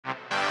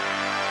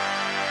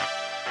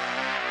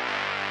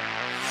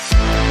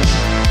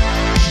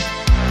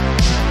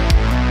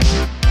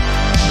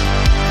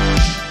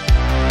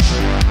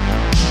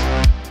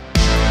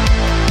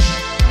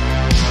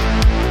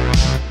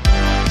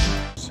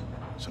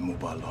a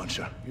mobile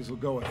launcher. These will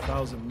go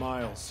 1,000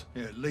 miles.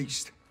 Yeah, at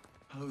least.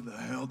 How the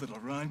hell did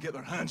Iran get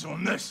their hands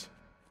on this?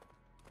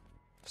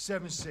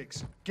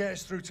 7-6. Get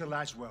us through to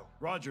Laswell.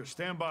 Roger,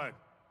 stand by.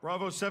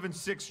 Bravo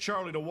 7-6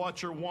 Charlie to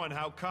Watcher 1.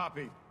 How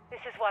copy? This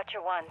is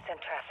Watcher 1. Send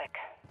traffic.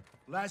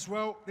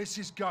 Laswell, this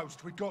is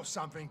Ghost. We got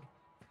something.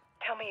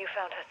 Tell me you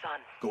found Hassan.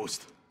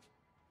 Ghost.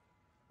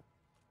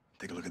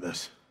 Take a look at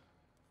this.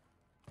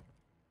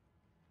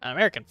 An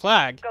American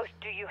flag? Ghost,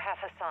 do you have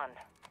Hassan?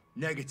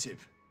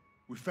 Negative.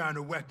 We found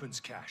a weapons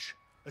cache.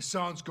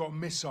 Hassan's got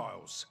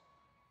missiles.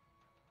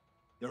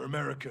 They're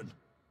American.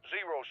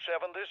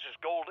 07, this is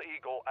Gold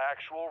Eagle.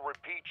 Actual,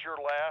 repeat your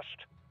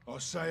last. I'll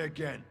say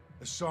again.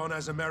 Hassan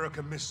has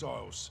American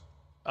missiles.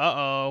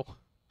 Uh-oh.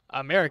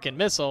 American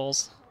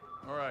missiles.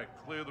 All right,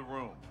 clear the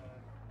room.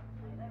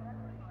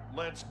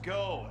 Let's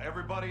go.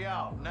 Everybody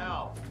out,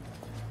 now.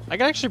 I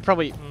could actually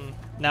probably...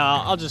 no,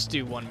 I'll just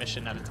do one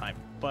mission at a time.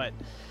 But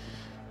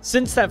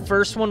since that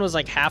first one was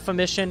like half a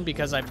mission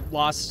because I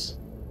lost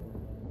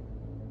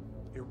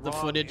the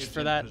footage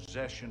for that,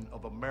 Possession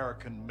of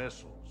American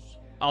missiles.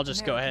 I'll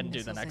just go ahead and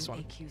do the next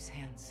one. AQ's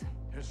hands.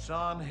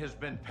 Hassan has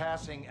been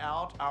passing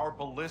out our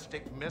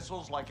ballistic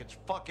missiles like it's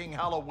fucking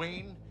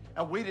Halloween,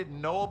 and we didn't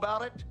know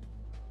about it?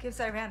 Gives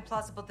Iran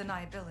plausible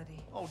deniability.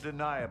 Oh,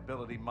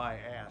 deniability my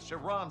ass.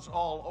 Iran's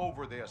all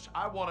over this.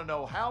 I want to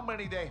know how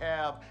many they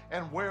have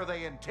and where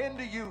they intend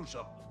to use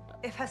them.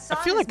 If Hassan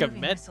feel like is I've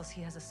moving met- missiles,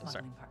 he has a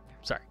smuggling partner.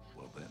 Sorry.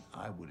 Well, then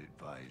I would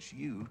advise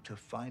you to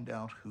find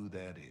out who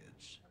that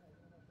is.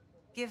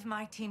 Give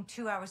my team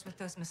 2 hours with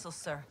those missiles,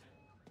 sir.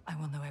 I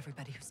will know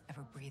everybody who's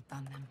ever breathed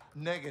on them.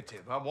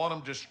 Negative. I want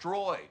them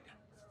destroyed.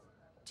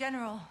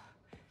 General,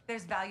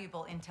 there's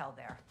valuable intel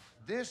there.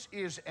 This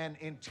is an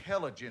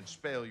intelligence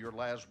failure,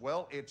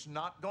 Laswell. It's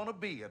not going to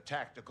be a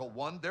tactical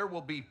one. There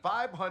will be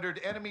 500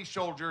 enemy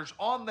soldiers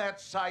on that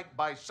site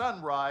by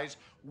sunrise.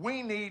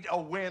 We need a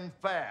win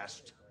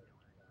fast.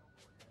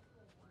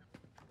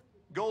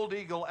 Gold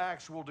Eagle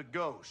Actual to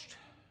Ghost.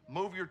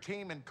 Move your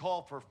team and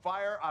call for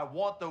fire. I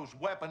want those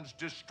weapons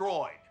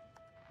destroyed.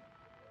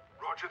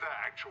 Roger that,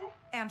 Actual.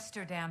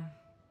 Amsterdam.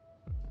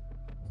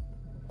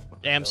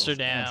 What the hell's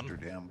Amsterdam.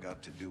 Amsterdam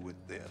got to do with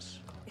this?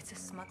 It's a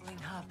smuggling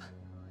hub.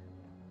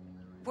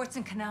 Ports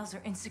and canals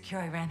are insecure.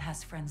 Iran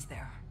has friends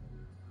there.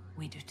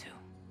 We do too.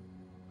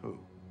 Who?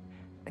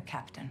 The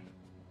captain.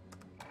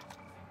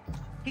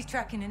 He's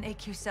tracking an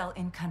AQ cell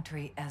in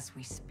country as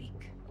we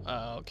speak.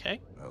 Okay.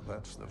 Well,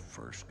 that's the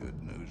first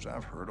good news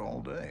I've heard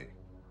all day.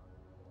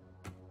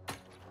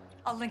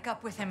 I'll link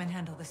up with him and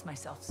handle this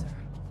myself, sir.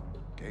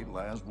 Kate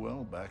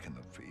Laswell back in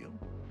the field.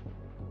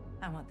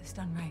 I want this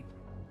done right.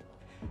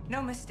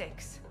 No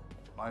mistakes.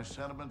 My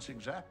sentiments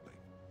exactly.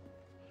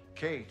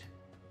 Kate,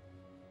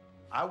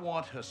 I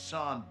want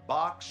Hassan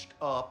boxed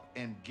up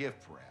and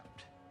gift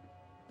wrapped.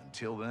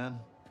 Until then,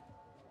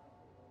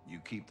 you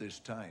keep this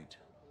tight.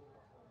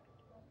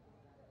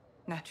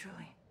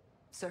 Naturally,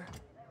 sir.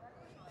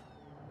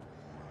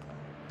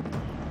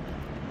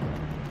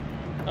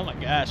 Oh my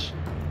gosh.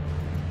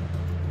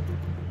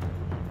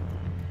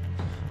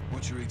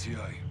 What's your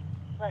ETA?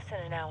 Less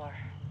than an hour.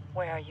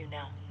 Where are you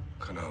now?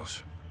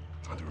 Canals.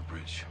 Under a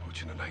bridge,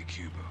 watching an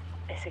AQ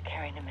boat. Is it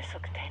carrying a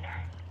missile container?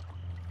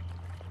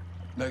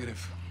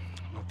 Negative.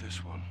 Not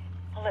this one.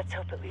 Well, let's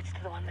hope it leads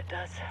to the one that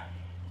does.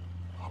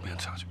 I'll be in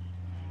touch.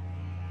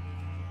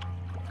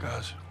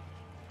 Guys.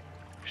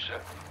 You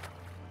set?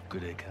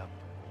 Good day, Cap.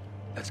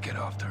 Let's get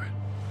after it.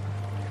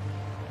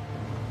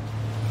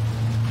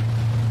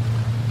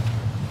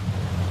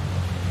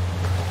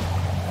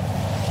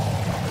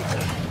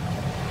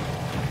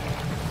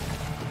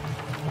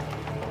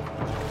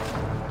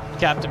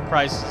 Captain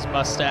Price's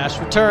mustache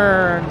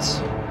returns.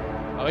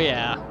 Oh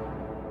yeah.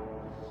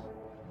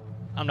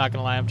 I'm not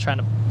gonna lie, I'm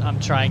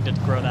trying to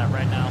grow that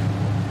right now.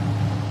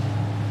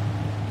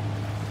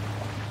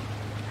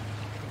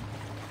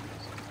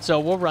 So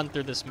we'll run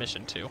through this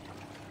mission too.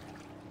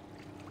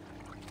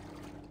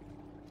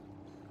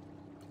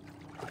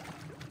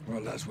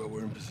 Right, that's where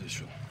we're in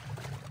position.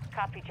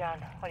 Copy, John.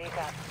 What do you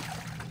got?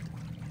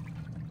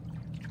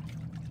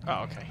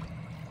 Oh, okay.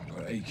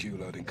 Got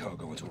AQ loading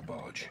cargo onto a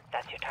barge.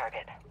 That's your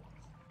target.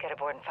 Get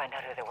aboard and find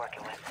out who they're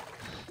working with.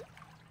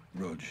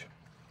 Rog.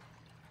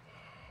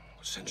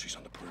 Sentries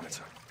on the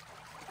perimeter.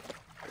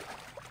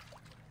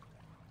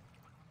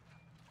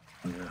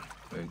 Yeah,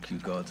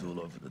 AQ guards all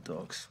over the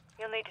docks.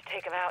 You'll need to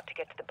take them out to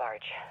get to the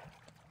barge.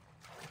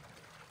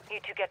 You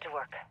two get to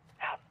work.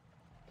 Out.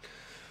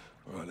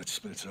 All right, let's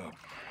split up.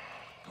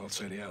 I'll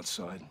take the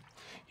outside.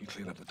 You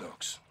clean up the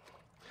docks.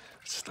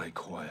 Stay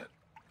quiet.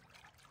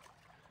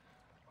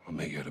 I'll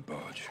meet you at the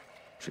barge.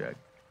 Check.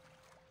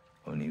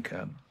 On you,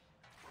 Cap.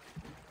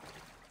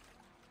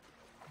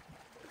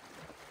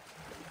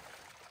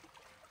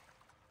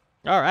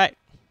 All right.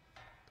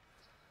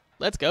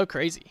 Let's go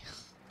crazy.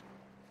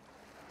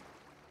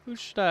 Who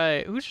should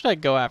I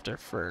go after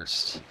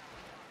first?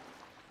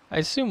 I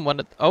assume one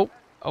of oh,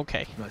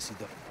 okay. Nicely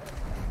done.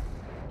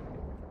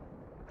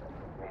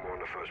 One more on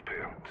the first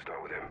pier.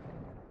 Start with him.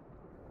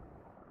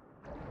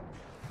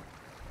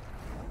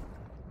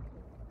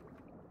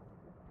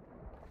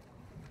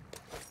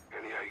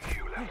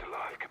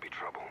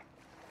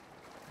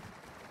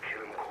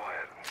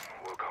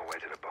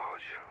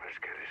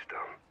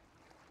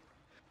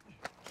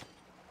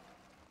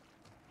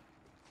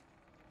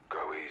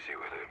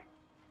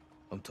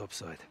 on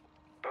topside.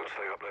 Don't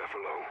stay up there for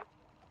long.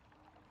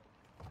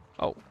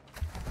 Oh.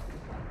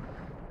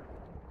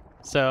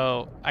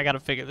 So, I gotta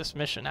figure this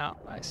mission out.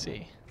 I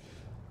see.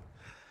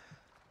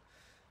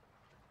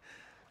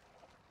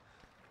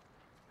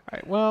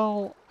 Alright,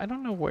 well, I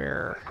don't know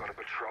where... They've got a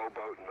patrol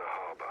boat in the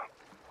harbor.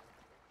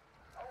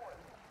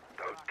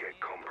 Don't get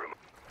compromised.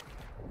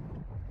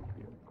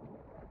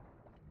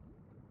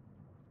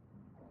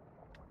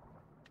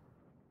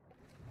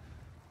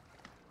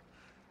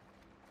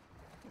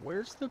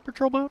 Where's the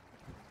patrol boat?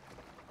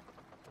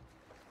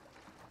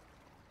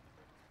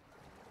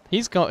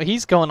 He's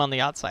going on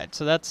the outside,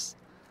 so that's...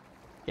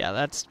 Yeah,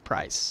 that's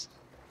Price.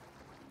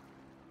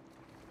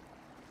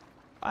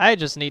 I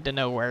just need to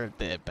know where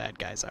the bad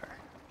guys are.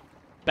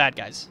 Bad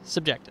guys.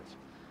 Subjective.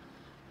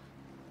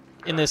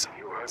 In this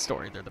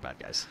story, they're the bad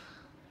guys.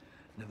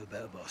 Never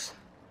better, boss.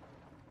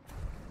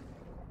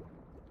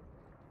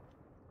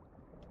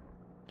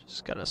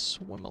 Just gotta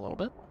swim a little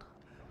bit.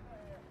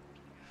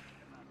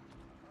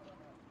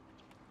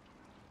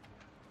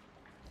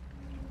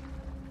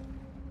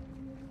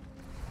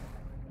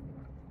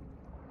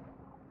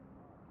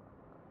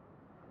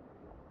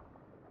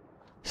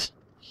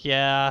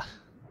 Yeah.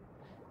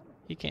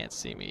 He can't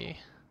see me.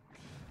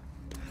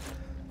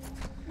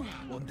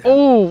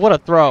 Oh, what a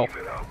throw.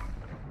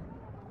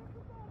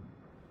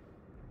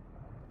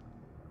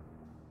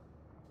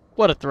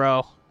 What a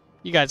throw.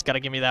 You guys gotta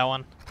give me that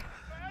one.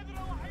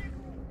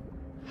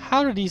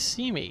 How did he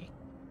see me?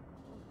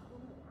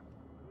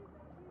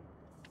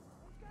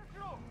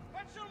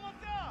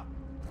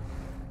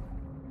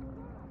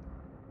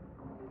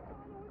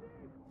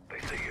 They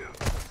see you.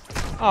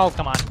 Oh,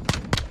 come on.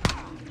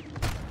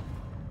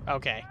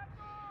 Okay.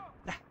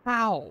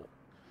 How?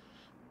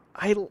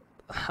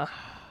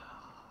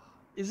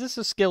 Is this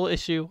a skill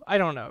issue? I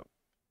don't know.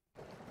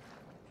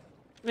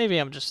 Maybe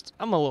I'm a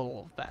little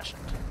old-fashioned.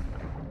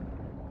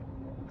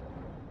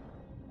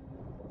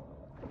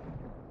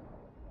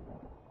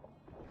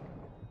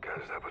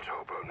 Guys, that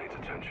patrol boat needs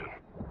attention.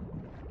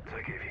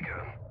 Take it if you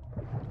can.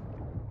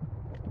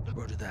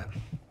 Roger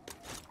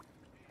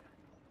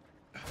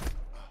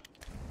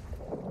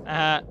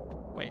that.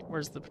 Wait,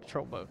 where's the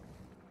patrol boat?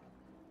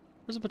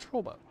 Where's the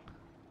patrol boat?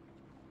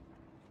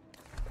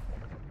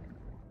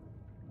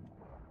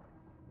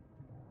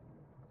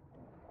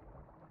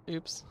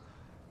 Oops.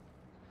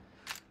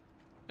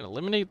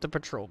 Eliminate the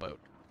patrol boat.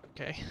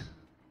 Okay.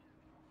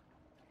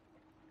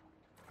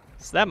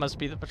 So that must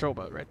be the patrol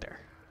boat right there.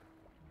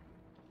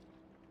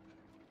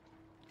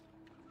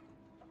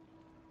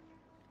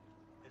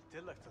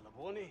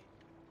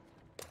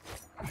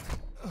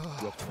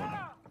 Dropped one.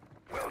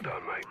 Well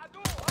done, mate.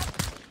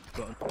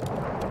 Got him.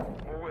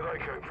 Where they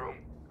came from?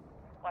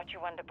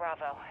 Watcher 1 to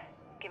Bravo.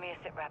 Give me a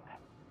sit rep.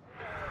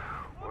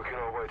 Working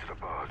our way to the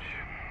barge.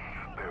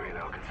 Burying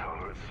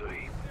Alcatala at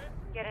sea.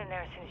 Get in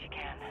there as soon as you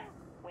can.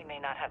 We may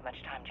not have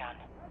much time, John.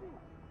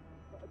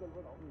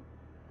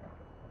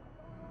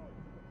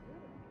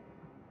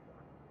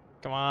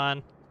 Come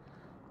on.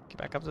 Get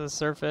back up to the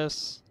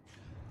surface.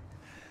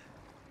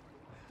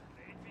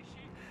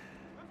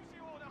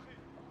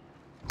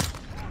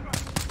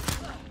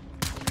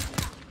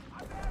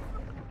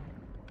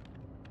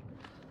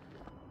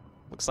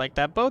 Looks like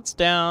that boat's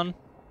down.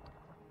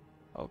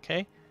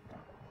 Okay.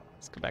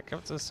 Let's go back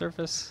up to the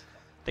surface.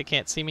 They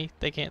can't see me.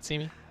 They can't see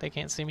me. They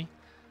can't see me.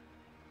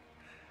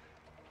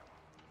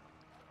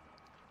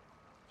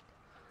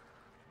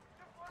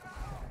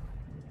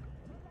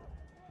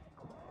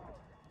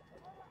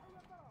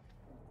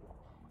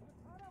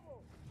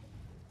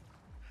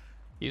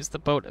 Use the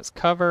boat as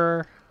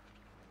cover.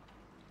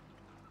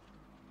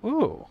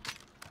 Ooh.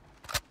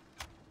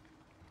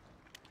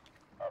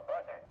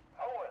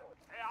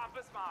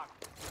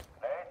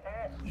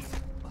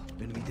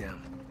 Enemy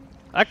down.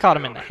 That caught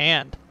him in the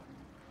hand.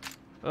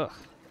 Ugh.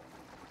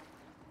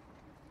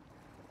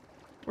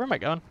 Where am I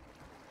going?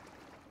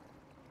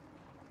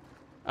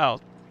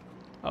 Oh.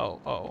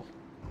 Oh.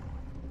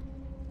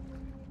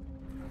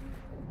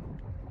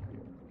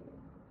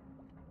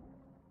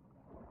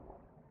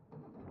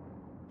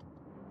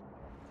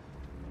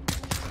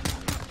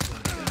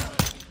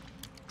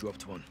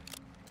 Dropped one.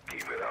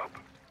 Keep it up.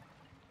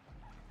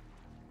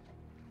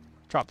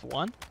 Dropped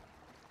one.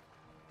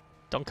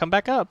 Don't come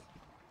back up.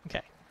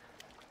 Okay.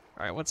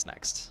 Alright, what's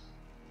next?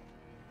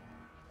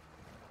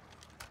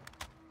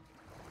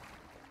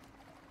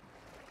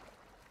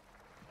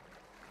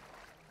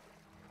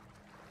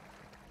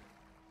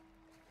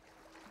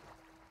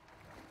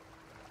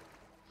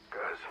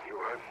 Guys, you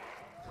alright?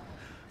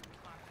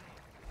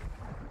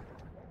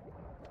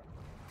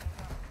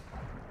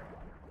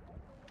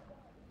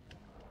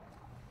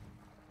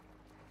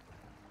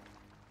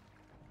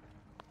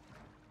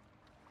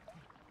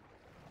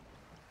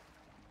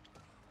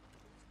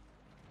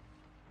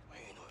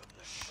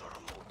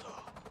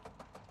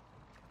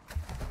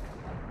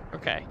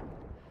 Okay.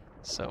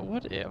 So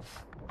what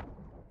if...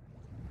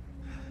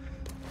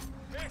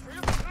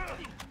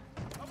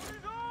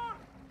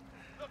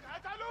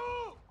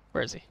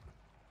 Where is he?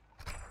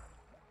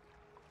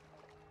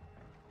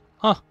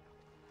 Huh.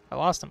 I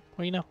lost him.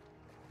 What do you know?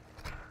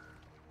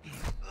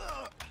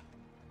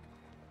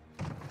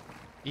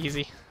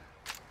 Easy.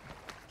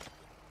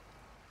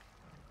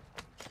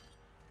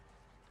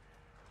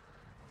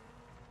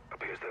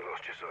 Appears they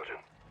lost you, Sergeant.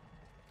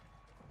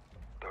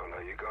 Don't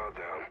let your guard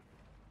down.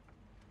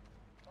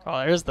 Oh,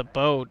 there's the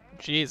boat.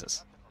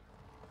 Jesus.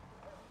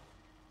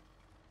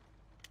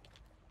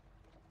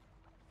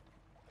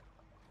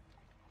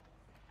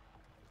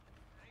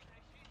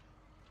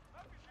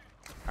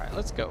 Alright,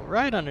 let's go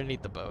right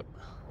underneath the boat.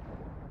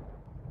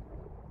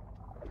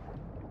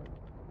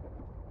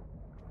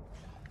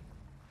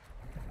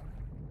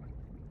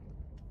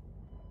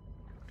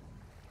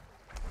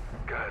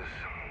 Guys,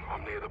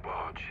 I'm near the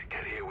barge.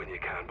 Get here when you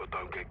can, but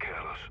don't get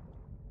careless.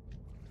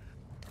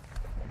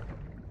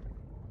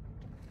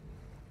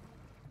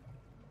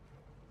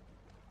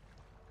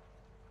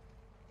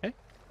 Okay.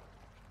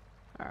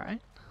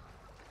 Alright.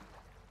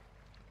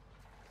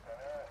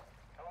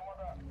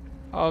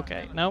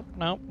 Okay. Nope,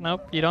 nope,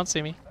 nope. You don't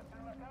see me.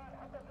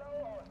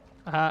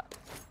 Aha.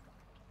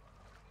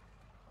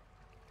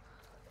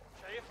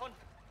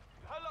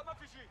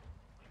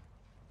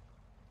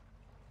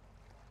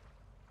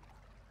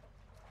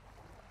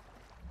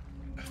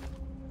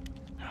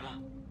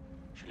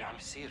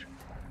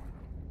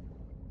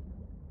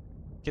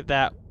 Get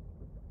that.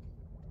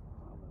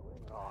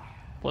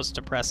 Was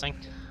depressing.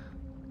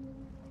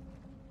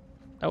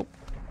 Nope.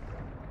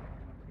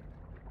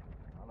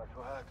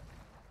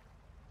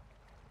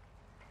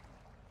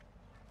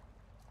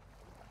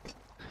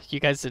 You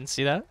guys didn't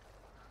see that?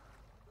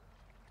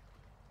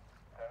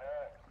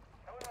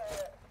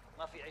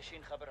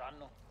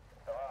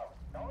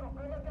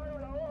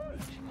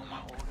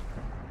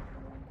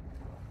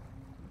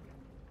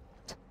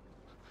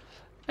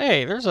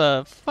 Hey, there's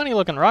a funny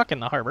looking rock in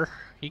the harbor.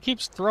 He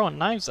keeps throwing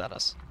knives at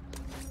us.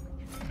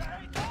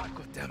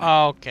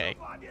 Okay.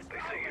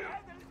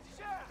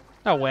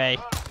 No way.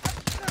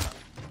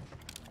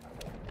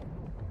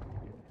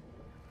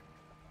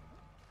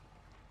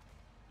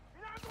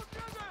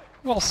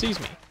 Who all sees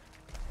me?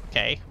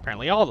 Okay,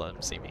 apparently all of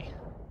them see me.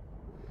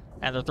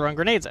 And they're throwing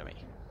grenades at me.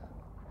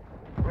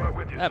 Right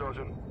with you,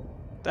 Sergeant.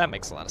 That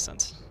makes a lot of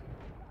sense.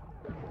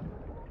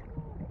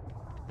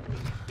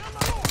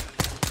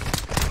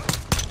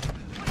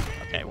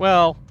 Okay,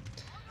 well,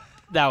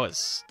 that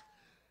was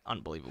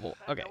unbelievable.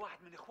 Okay.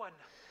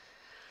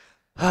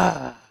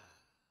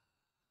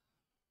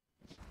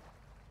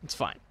 It's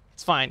fine.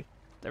 It's fine.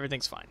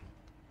 Everything's fine.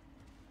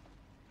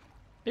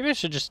 Maybe I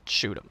should just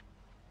shoot him.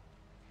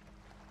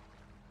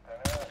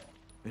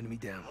 Enemy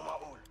down.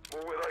 Well,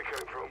 where they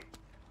came from?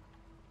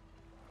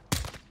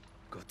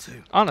 Got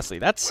two. Honestly,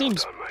 that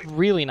seems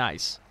really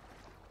nice.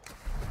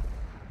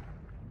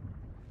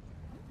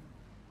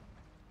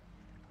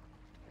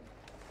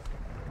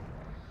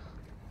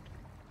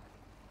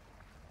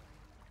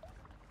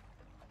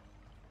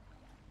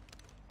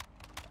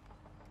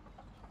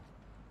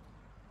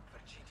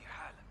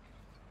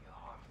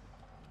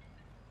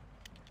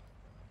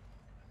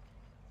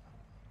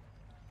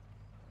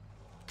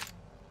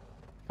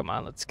 Come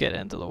on, let's get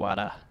into the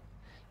water.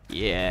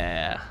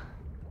 Yeah.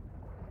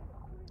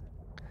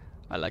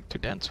 I like to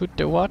dance with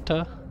the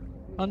water.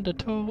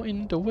 Undertow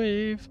in the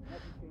wave.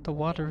 The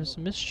water is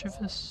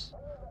mischievous.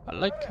 I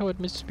like how it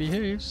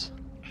misbehaves.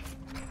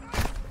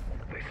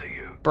 They see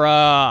you.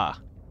 Bruh.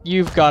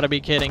 You've got to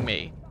be kidding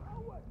me.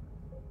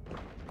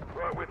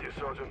 Right with you,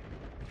 Sergeant.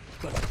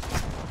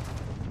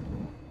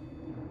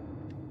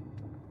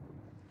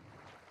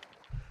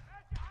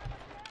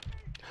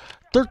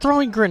 They're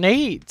throwing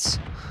grenades.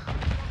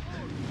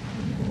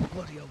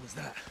 What the hell was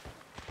that?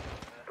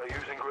 They're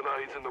using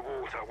grenades in the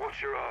water.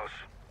 Watch your ass.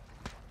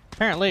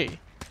 Apparently.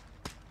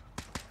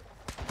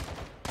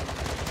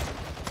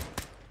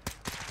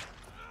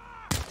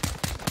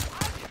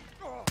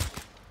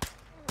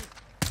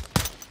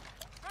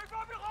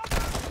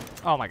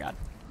 Oh my god.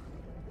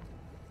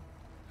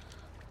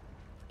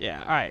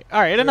 Yeah,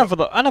 alright,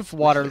 enough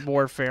water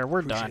warfare.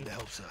 We're done.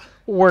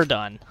 We're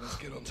done. Let's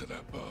get onto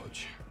that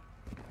barge.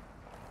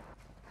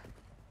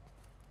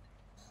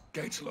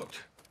 Gates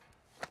locked.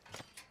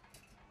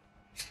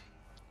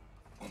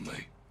 On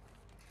me.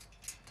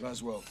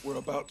 Laswell, we're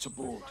about to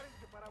board.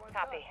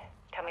 Copy.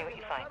 Tell me what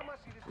you find.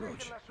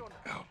 Roach,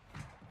 out.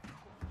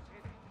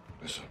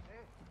 Listen.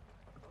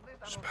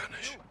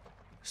 Spanish.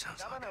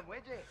 Sounds like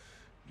it.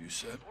 You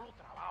said?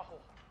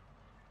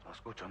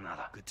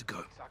 Good to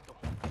go.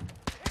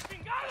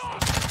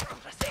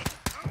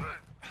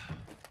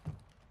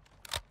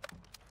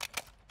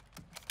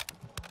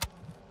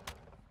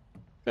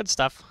 Good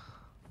stuff.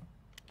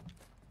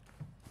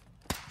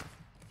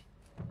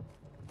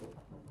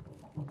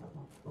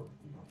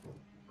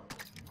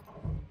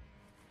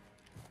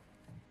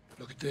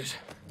 Look at this.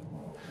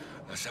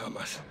 That's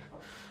Almas.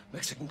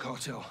 Mexican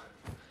cartel.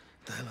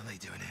 The hell are they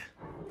doing here?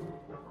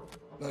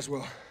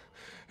 Laswell,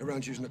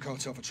 around using the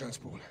cartel for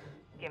transport.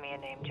 Give me a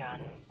name,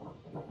 John.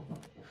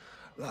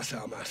 Las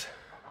Almas.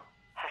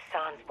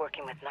 Hassan's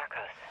working with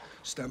narcos.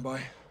 Stand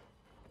by.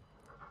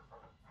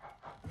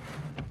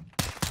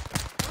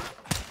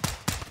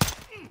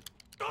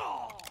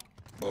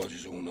 Barge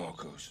is all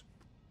narcos.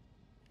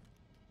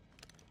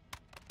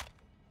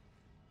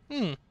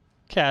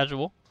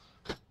 Casual.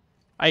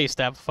 I used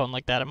to have a phone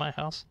like that at my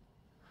house.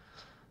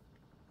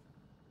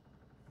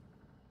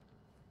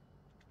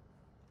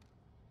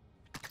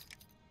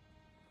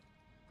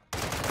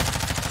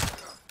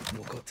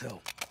 No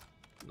cartel.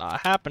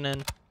 Not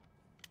happening.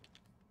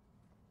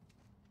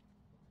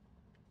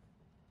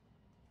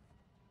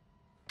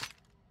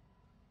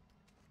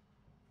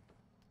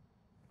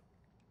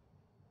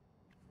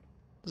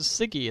 There's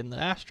a ciggy in the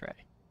ashtray.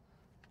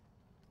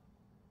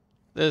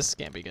 This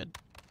can't be good.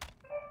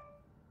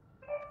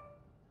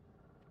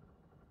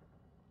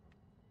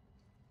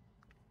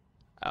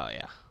 Oh,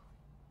 yeah.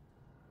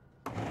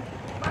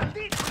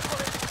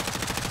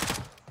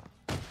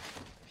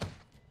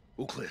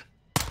 All clear.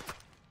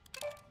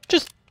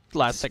 Just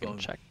last second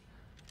check.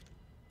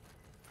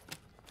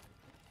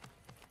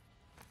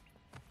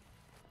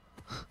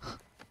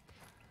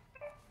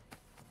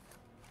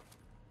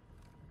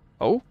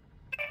 Oh?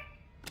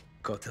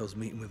 Cartel's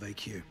meeting with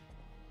AQ.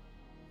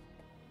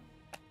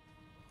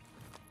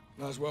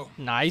 Laswell.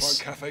 Nice.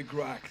 Find Cafe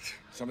Gracht.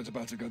 Something's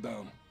about to go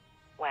down.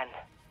 When?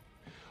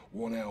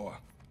 1 hour.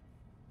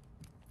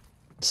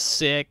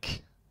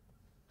 Sick.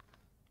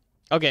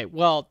 Okay,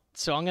 well,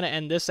 so I'm going to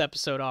end this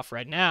episode off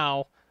right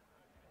now.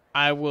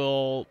 I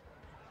will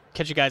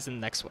catch you guys in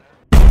the next one.